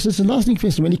 first impression is the last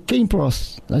impression. When he came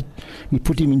past, we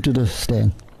put him into the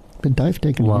stand. The dive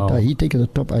taken, he taken the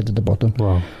top out at the bottom.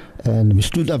 Wow. And we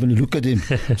stood up and looked at him.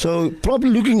 So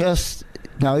probably looking at us,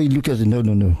 now he look at us,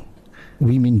 no.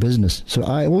 We mean business. So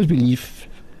I always believe,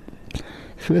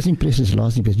 first impression is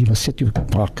last impression. You must set your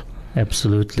mark.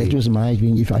 Absolutely. That was my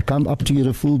thing. If I come up to you,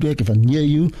 the fullback, if I'm near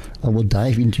you, I will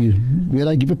dive into you. Will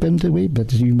I give a penalty away?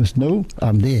 But you must know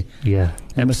I'm there. Yeah,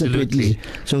 absolutely.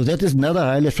 So that is another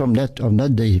highlight from on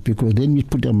that day, because then we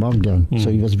put a mark down.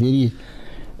 So he was very...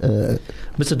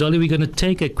 Mr. Dollie, we're going to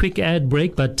take a quick ad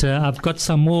break, but I've got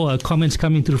some more comments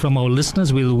coming through from our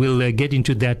listeners. We'll get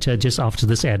into that just after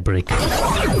this ad break.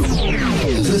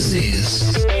 This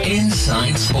is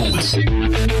Inside Sports.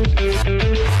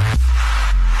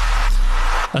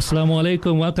 Assalamu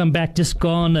alaikum. Welcome back. Just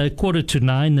gone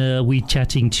 8:45. We're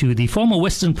chatting to the former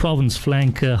Western Province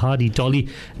Flanker, Hadhi Dollie.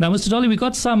 Now, Mr. Dollie, we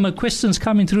got some questions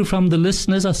coming through from the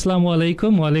listeners. Assalamu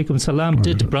alaikum. Wa alaikum salam.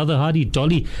 Did brother Hadhi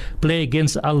Dollie play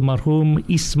against Al Marhoum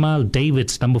Ismail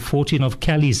Davids, number 14 of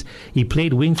Callies? He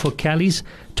played wing for Callies.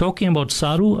 Talking about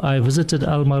Saru, I visited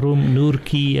Al Marhoum Nur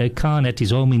Ki Khan at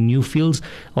his home in Newfields.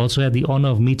 Also had the honor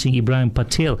of meeting Ibrahim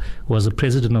Patel, who was the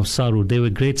president of Saru. They were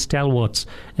great stalwarts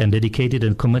and dedicated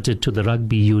and committed to the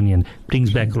rugby union.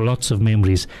 Brings back lots of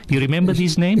memories. You remember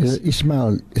these names?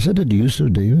 Ismail, is that a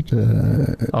Yusuf David?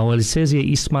 Well, it says here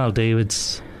Ismail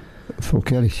Davids. For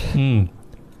Kelly.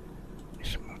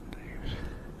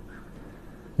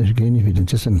 Again, if you can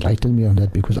just enlighten me on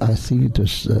that, because I think it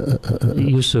was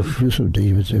Yusuf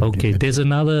David. Okay, there's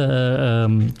another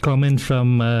comment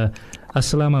from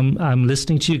Assalam. I'm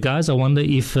listening to you guys. I wonder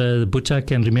if Butcha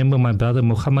can remember my brother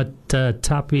Muhammad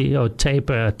Tapi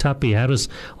Harris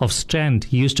of Strand.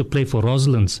 He used to play for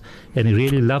Roslins, and he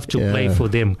really loved to play for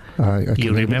them.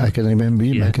 You remember? I can remember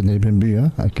him. I can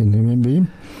remember him.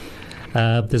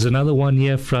 There's another one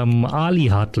here from Ali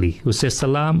Hartley who says,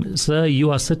 Salam, sir,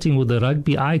 you are sitting with a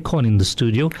rugby icon in the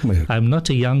studio. I'm not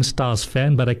a Young Stars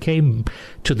fan, but I came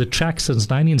to the track since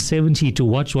 1970 to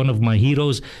watch one of my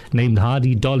heroes named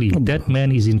Hadhi Dollie. That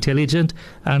man is intelligent,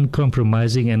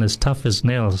 uncompromising, and as tough as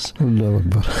nails.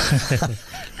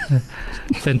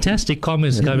 Fantastic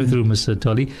comments coming through, Mr.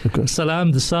 Dollie. Okay.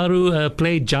 Salam, the Saru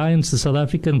played giants, the South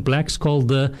African blacks called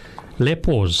the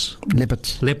Leopards,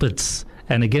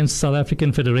 and against South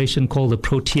African Federation called the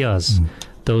Proteas.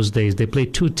 Those days they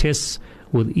played 2 tests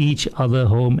with each other,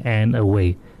 home and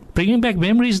away. Bringing back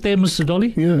memories there, Mr.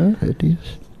 Dollie. Yeah, it is.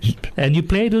 And you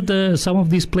played with some of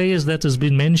these players that has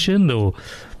been mentioned, or?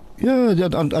 Yeah,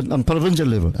 that on provincial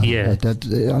level. Yeah.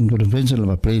 On provincial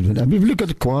level I played with. I mean, if you look at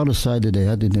the Kuala side that they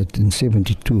had in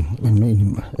 72, I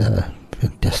mean,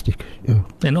 fantastic. Yeah.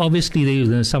 And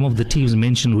obviously some of the teams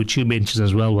mentioned, which you mentioned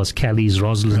as well, was Callies,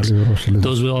 Roslins.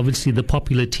 Those were obviously the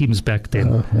popular teams back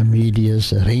then.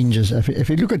 Medias, Rangers. If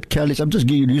you look at Callies, I'm just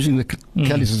using the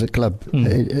Callies as a club.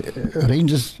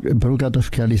 Rangers broke out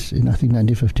of Callies in, I think,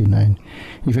 1959.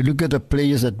 If you look at the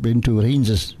players that went to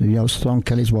Rangers, you know how strong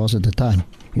Callies was at the time.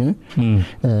 You know?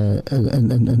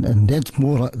 And that's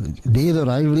more, the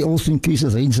rivalry also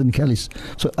increases Rangers and Callies.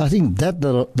 So I think that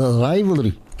the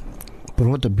rivalry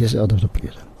brought the best out of the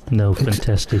players. No,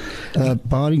 fantastic.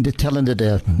 Barring the talent that they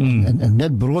have. And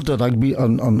that brought the rugby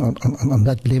on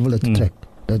that level at the track.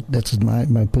 That's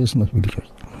my personal feeling.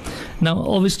 Now,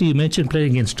 obviously, you mentioned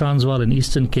playing against Transvaal and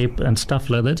Eastern Cape and stuff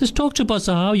like that. Just talk to us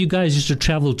how you guys used to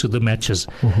travel to the matches.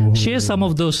 Share some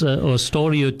of those, or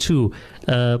story or two.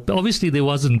 Obviously, there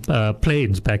wasn't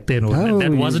planes back then, or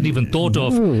that wasn't even thought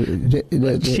of.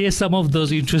 Share some of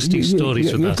those interesting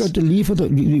stories with us. Got to leave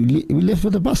we left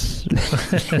for the bus.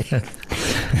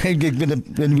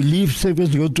 When we leave, say we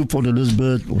go to Port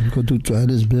Elizabeth or we go to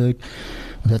Johannesburg.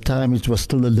 At that time, it was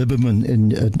still a Liberman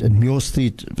in Muir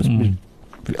Street.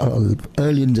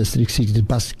 Early in District 6, the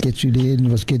bus gets you there, and you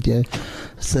must get there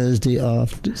Thursday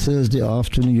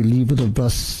afternoon. You leave with the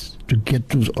bus to get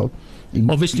to.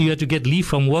 Obviously, you had to get leave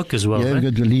from work as well. Yeah,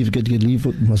 right? you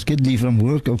must get leave from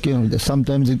work. Okay,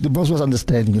 sometimes the boss was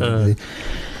understanding.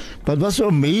 But what's so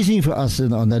amazing for us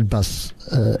on that bus,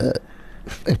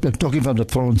 I'm talking from the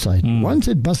front side. Once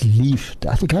the bus leaves, the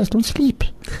other guys don't sleep.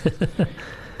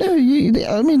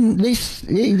 I mean, they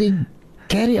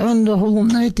carry on the whole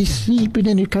night, they sleep, and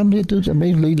then you come here to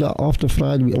maybe after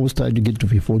Friday. We always try to get to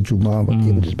before Juma,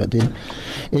 whatever it is. But then,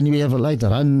 and we have a light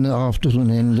run afternoon,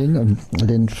 and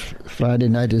then Friday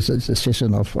night is a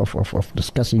session of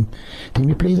discussing. Then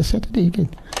we play the Saturday again.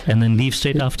 And then leave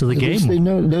straight after the game?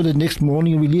 No, the next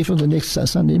morning we leave on the next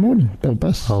Sunday morning by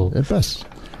bus. Bus.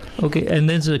 Okay, and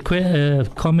there's a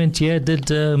comment here. Did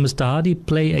Mr. Hardy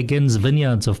play against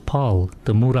Vineyards of Paul,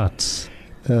 the Murats?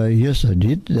 Yes, I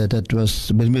did. That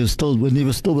was when they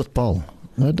were still with Paul.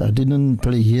 Right? I didn't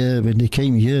play here when they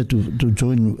came here to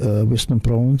join Western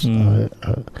Province.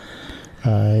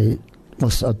 I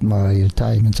was at my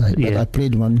retirement side, but I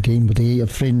played one game there, a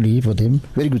friendly for them,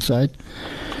 very good side.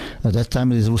 At that time,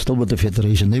 they were still with the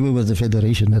Federation. They were with the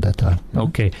Federation at that time.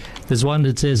 Okay. There's one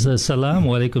that says, Salam,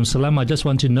 wa alaikum salam. I just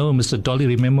want to know, Mr. Dollie,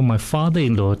 remember my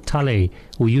father-in-law, Tale,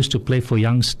 who used to play for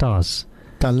Young Stars.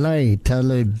 Tale.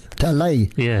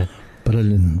 Yeah.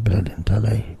 Brilliant,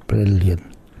 Tale. Brilliant.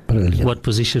 What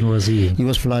position was he in? He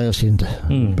was flyer center.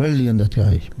 Brilliant, that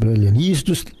guy. Brilliant. He used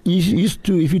to,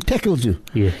 if you tackled you,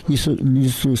 he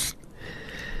used to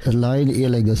lie in the air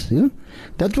like this. You know?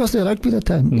 That was the rugby at the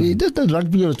time. That's the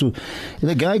rugby also.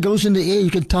 The guy goes in the air, you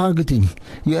can target him.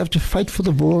 You have to fight for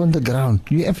the ball on the ground.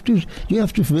 You have to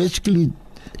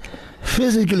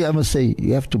physically, I must say,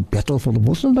 you have to battle for the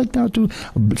ball. It's not like now to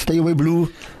stay away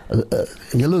blue,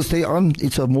 yellow stay on.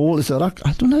 It's a mole, it's a ruck.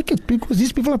 I don't like it because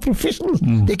these people are professionals.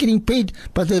 They're getting paid,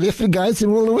 but the referee guides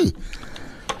them all the way.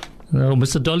 No,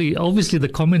 Mr. Dollie, obviously the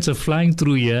comments are flying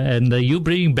through here, and you're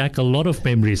bringing back a lot of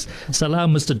memories.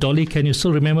 Salam, Mr. Dollie, can you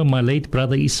still remember my late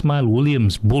brother Ismail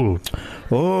Williams, Bull?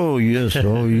 Oh, yes,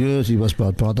 he was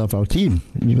part of our team.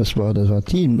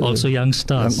 Also Young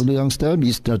Stars. Young Stars,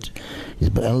 his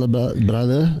elder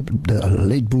brother, the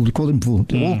late Bull, they call him Bull.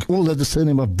 All that the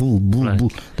surname of Bull.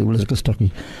 They were like a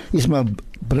stocky. Ismail,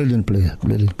 brilliant player.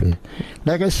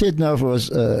 Like I said now,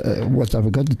 what I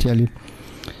forgot to tell you,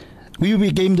 we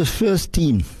became the first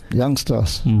team, Young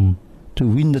Stars, to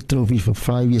win the trophy for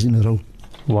 5 years in a row.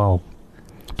 Wow.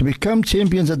 To become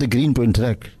champions at the Greenpoint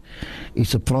track,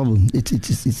 it's a problem.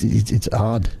 It's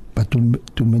hard. But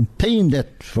to maintain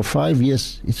that for 5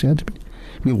 years, it's hard to be.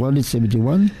 We won it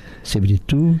 71,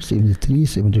 72, 73,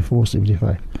 74,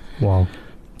 75. Wow.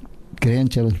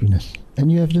 Grand challenge winners.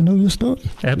 and you have to know your story.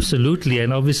 Absolutely,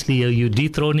 and obviously you're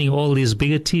dethroning all these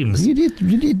bigger teams. We did.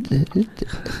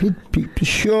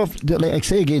 Sure, like I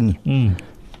say again,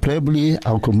 probably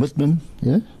our commitment,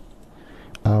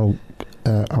 our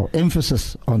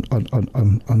emphasis on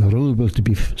the role to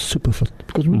be super fit,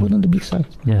 because we were on the big side.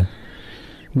 Yeah.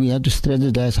 We had to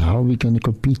strategize how we're going to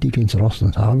compete against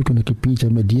Rossland, how we're going to compete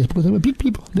with Medias, because they were big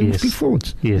people. They were big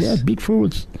forwards. Yes. They had big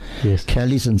forwards. Yes.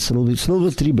 Kelly's and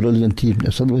Silver 3, brilliant team.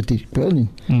 Silver 3, brilliant.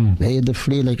 They had the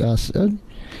flair like us. You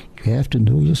have to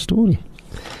know your story.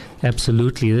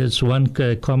 Absolutely. There's one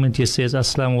comment here says,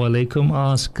 Assalamu alaikum.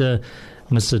 Ask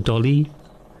Mr. Dollie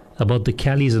about the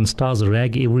Callies and Stars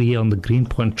rag every year on the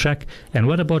Greenpoint track. And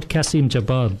what about Kasim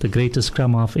Jabbar, the greatest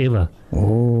scrum half ever?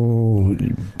 Oh,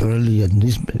 brilliant.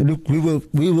 Look,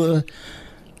 we were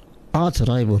arch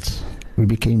rivals. We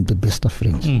became the best of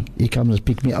friends. He comes and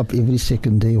pick me up every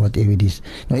second day, whatever it is.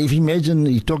 Now, if you imagine,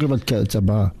 you talk about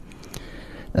Jabbar,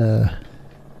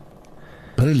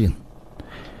 brilliant.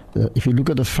 If you look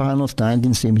at the finals,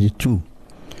 1972,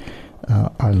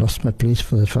 I lost my place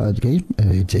for the final game.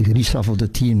 It's a reshuffle of the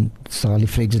team. Sally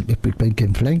Frakes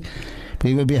came flank.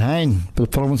 We were behind. The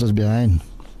province was behind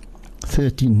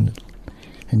 13,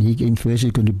 and he came first.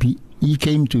 He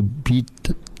came to beat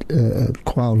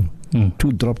Kwal.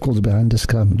 2 drop calls behind the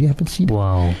scrum. You haven't seen it.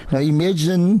 Wow. Now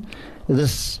imagine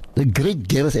the great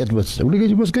Gareth Edwards. He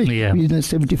was great. Yeah. He's in the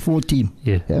 74 team.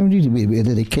 Yeah.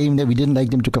 Whether they came there, we didn't like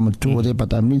them to come and tour there,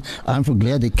 but I'm so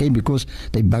glad they came, because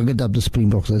they buggered up the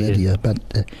Springboks that year. But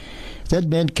that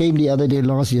man came the other day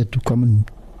last year to come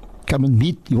and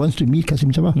meet. He wants to meet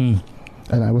Kasim Jabbar.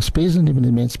 And I was present when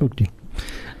the man spoke to him.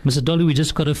 Mr. Dollie, we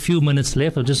just got a few minutes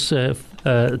left, or just 3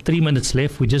 minutes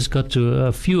left. We just got to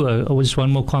a few. Just one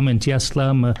more comment. Ya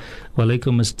Assalam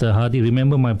Walaikum, Mr. Hadhi.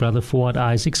 Remember my brother Fuad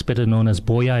Isaacs, better known as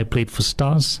Boya? I played for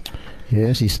Stars.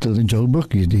 Yes, he's still in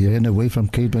Joburg. He ran away from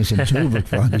Cape Town in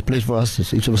Joburg. He played for us.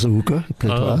 He was a hooker. He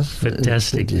played for us.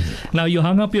 Fantastic. Now, you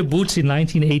hung up your boots in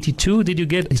 1982. Did you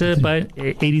get by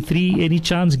 83 any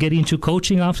chance getting into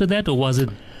coaching after that, or was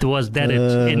that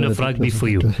at end of rugby for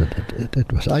you? That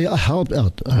was. I helped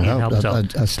out.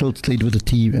 I still played with the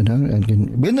team,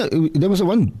 and when there was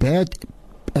one bad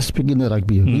aspect in the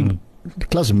rugby. The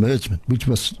class mergement, which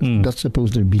was not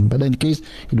supposed to have been, but in case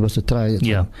it was a try.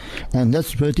 And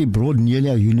that's pretty brought nearly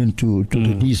our union to the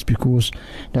knees, because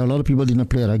now a lot of people didn't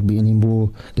play rugby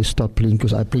anymore. They stopped playing,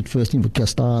 because I played first team for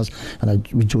Stars, and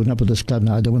we joined up with this club.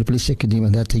 Now I don't want to play second team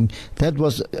and that thing. That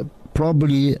was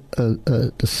probably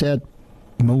the sad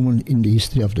moment in the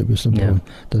history of the Western Province,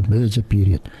 the merger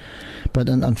period. But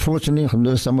unfortunately,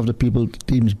 some of the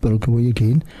teams broke away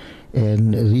again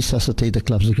and resuscitate the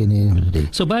clubs again at the end of the day.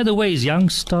 So, by the way, is Young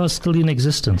Stars still in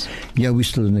existence? Yeah, we're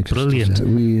still in existence.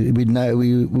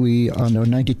 Brilliant. We are now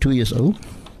 92 years old.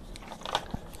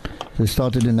 We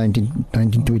started in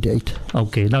 1928.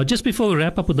 Okay. Now, just before we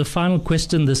wrap up with the final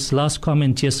question, this last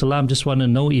comment here, Salam, just want to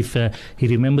know if he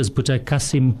remembers Buta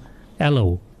Kasim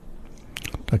Allo.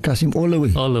 Kasim all the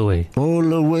way. All the way. All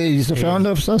the way. He's the founder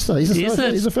of SASA.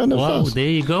 He's a founder of SASA. Wow, there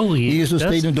you go. He used to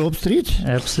stay in Dorp Street.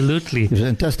 Absolutely. He's a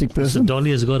fantastic person. Mr.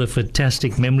 Dollie has got a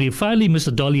fantastic memory. Finally,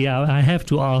 Mr. Dollie, I have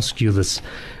to ask you this.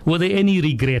 Were there any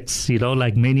regrets,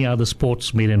 like many other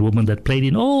sportsmen and women that played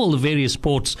in all the various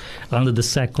sports under the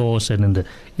sack horse and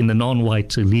in the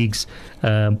non-white leagues,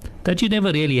 that you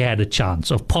never really had a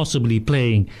chance of possibly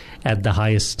playing at the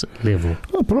highest level?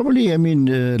 Well, probably. I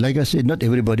mean, like I said, not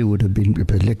everybody would have been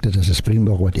elected as a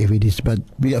Springbok, whatever it is, but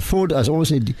we afford, as I always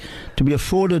said, to be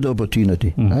afforded the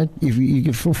opportunity. Right? If you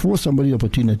can force somebody the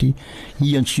opportunity,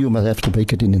 he and she must have to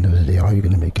make it in the end of the day. How are you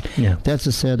going to make it? Yeah. That's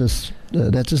the saddest.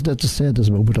 That's the saddest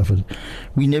moment of it.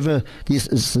 We never.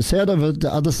 It's the sad of it.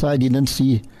 The other side, you didn't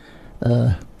see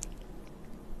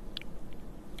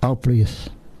our players.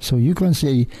 So you can't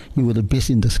say you were the best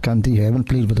in this country. You haven't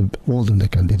played with the old in the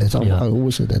country. That's how I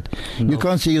always say that. No. You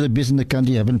can't say you're the best in the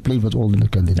country. You haven't played with old in the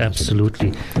country.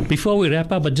 Absolutely. Before we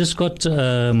wrap up, I just got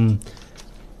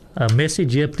a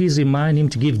message here. Please remind him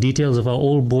to give details of our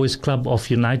All Boys Club of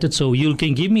United. So you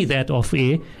can give me that off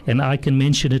air, and I can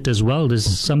mention it as well. There's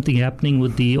something happening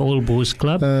with the All Boys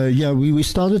Club. We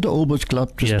started the All Boys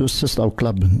Club just to assist our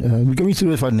club. We're going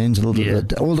through a financial.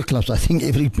 All the clubs. I think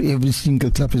every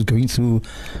single club is going through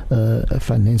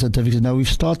financial difficulties. Now we've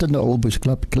started the All Boys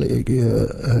Club,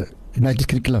 United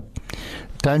Cricket Club,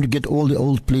 trying to get all the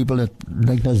old people,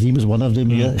 like Nazim is one of them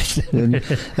here,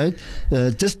 right?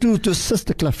 Just to assist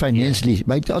the club financially.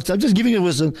 Right? I'm just giving you we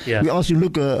ask you,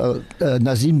 look,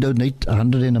 Nazim donate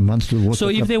 100 in a month to work. So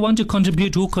if they want to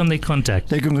contribute, who can they contact?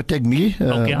 They can contact me.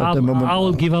 Okay,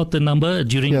 I'll give out the number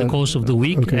during the course of the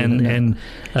week. Okay, and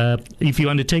if you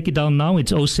want to take it down now,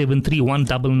 it's 073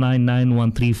 199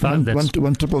 135. That's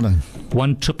 199.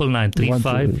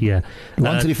 19935. Yeah.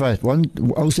 135.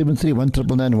 073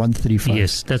 199 135.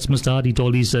 Yes, that's Mr. Hadhi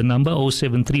Dollie's number,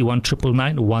 073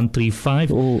 199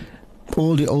 135.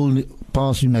 All the old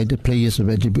past United players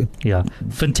available. Yeah,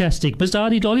 fantastic. Mr.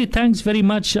 Hadhi Dollie, thanks very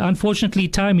much. Unfortunately,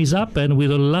 time is up and we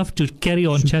would love to carry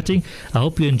on chatting. I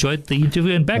hope you enjoyed the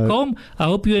interview. And back home, I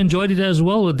hope you enjoyed it as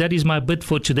well. That is my bit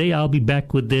for today. I'll be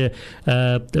back with the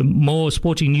more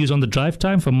sporting news on the drive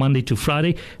time from Monday to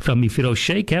Friday. From me, Feroz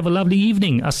Sheikh. Have a lovely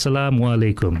evening. Assalamu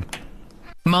alaikum.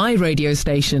 My radio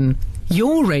station.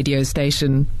 Your radio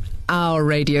station. Our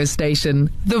radio station.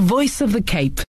 The voice of the Cape.